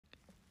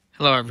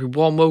Hello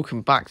everyone,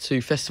 welcome back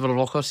to Festival of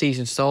Locker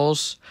Season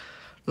Stars.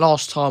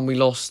 Last time we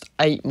lost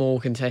 8 more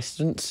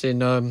contestants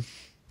in a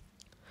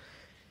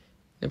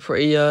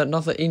pretty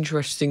another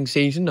interesting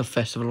season of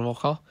Festival of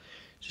Locker.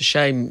 It's a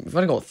shame we've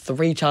only got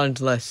 3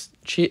 challenges left.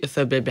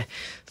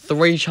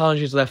 3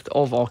 challenges left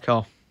of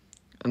Ocker,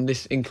 and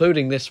this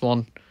including this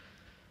one.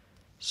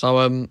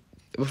 So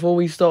before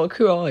we start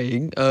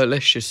crying,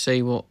 let's just see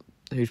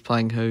who's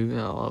playing who.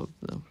 Oh,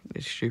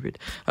 it's stupid.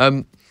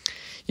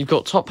 You've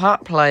got Top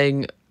Hat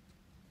playing.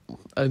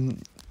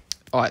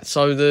 Alright,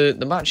 so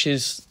the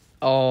matches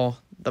are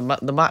the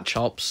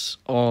matchups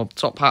are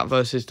Top Hat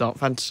versus Dark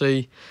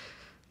Fantasy,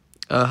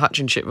 Hatch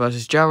and Chip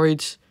versus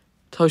Jared,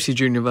 Toasty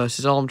Jr.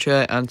 versus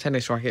Armchair, and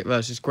Tennis Racket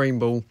versus Green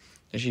Ball,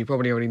 as you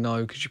probably already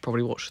know because you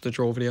probably watched the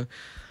draw video.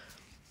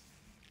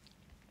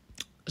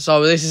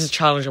 So this is a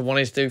challenge I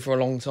wanted to do for a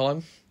long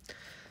time,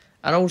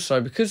 and also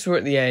because we're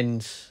at the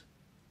end,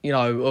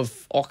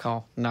 of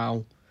Ocker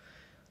now,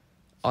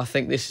 I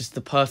think this is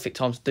the perfect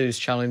time to do this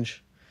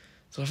challenge.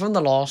 So from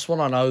the last one,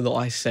 I know that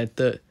I said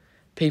that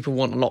people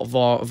want a lot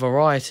of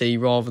variety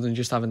rather than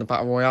just having the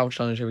Battle Royale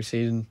challenge every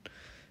season.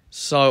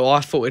 So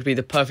I thought it'd be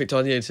the perfect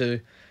idea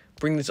to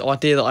bring this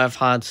idea that I've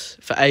had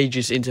for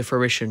ages into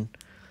fruition.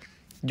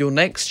 Your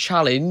next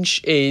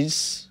challenge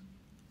is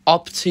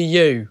up to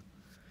you.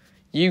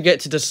 You get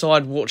to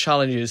decide what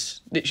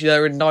challenges. Literally,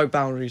 there are no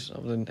boundaries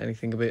other than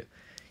anything a bit,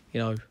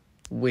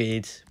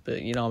 weird.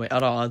 But,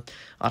 I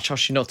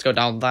trust you not to go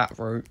down that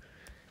route.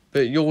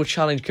 But your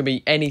challenge can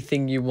be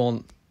anything you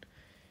want.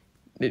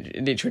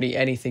 Literally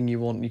anything you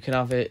want. You can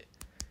have it.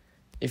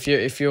 If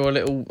you're a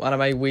little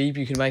anime weeb,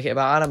 you can make it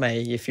about anime.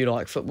 If you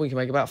like football, you can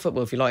make it about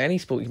football. If you like any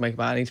sport, you can make it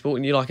about any sport.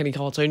 And you like any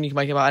cartoon, you can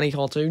make it about any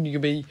cartoon. You can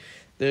be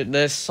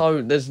there's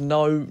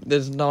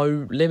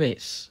no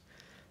limits.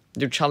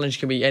 Your challenge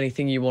can be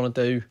anything you want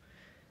to do.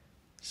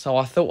 So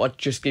I thought I'd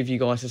just give you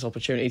guys this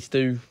opportunity to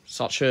do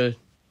such a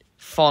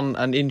fun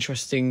and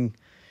interesting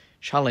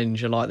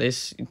challenge like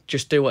this.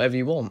 Just do whatever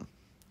you want.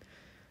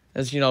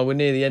 As you know, we're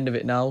near the end of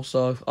it now,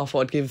 so I thought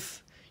I'd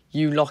give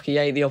you, Lucky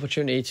 8, the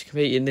opportunity to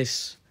compete in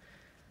this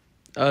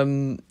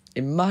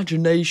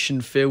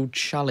imagination-filled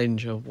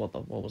challenge. Or what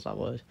was that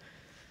word?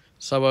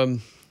 So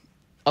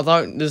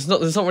there's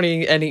not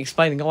really any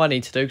explaining I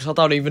need to do because I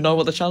don't even know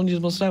what the challenge is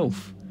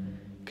myself.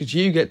 Because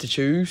you get to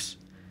choose.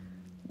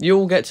 You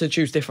all get to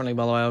choose differently,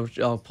 by the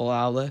way. I'll pull it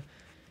out there.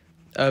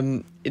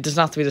 It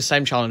doesn't have to be the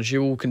same challenge.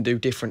 You all can do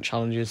different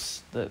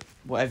challenges.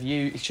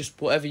 It's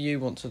just whatever you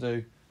want to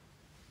do.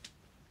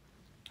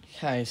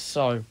 Okay,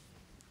 so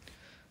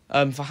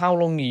for how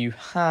long you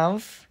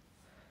have,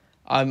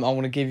 I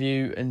want to give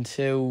you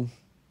until,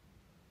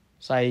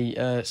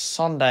 say,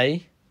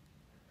 Sunday,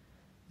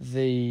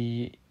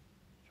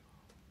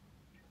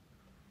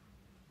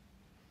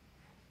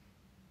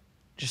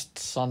 just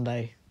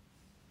Sunday.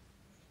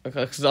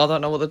 Okay, because I don't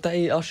know what the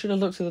date. I should have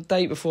looked at the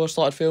date before I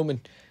started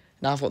filming.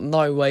 Now I've got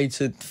no way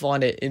to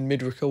find it in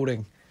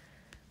mid-recording.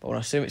 But I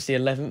assume it's the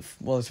 11th.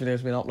 Well, this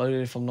video's been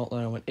uploaded. If I'm not, then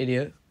I'm an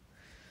idiot.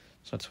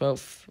 So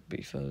 12th will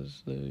be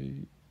Thursday.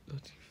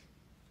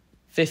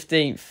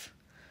 15th.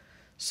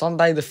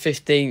 Sunday the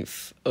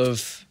 15th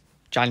of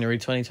January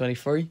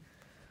 2023.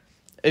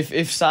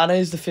 If Saturday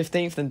is the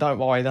 15th, then don't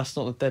worry, that's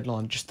not the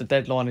deadline. Just the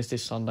deadline is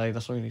this Sunday.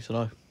 That's all you need to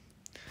know.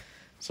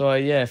 So,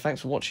 yeah, thanks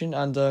for watching.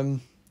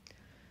 And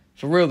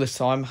for real this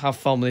time, have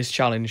fun with this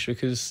challenge.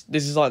 Because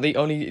this is like the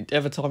only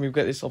ever time you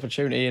get this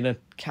opportunity in a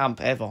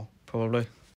camp ever, probably.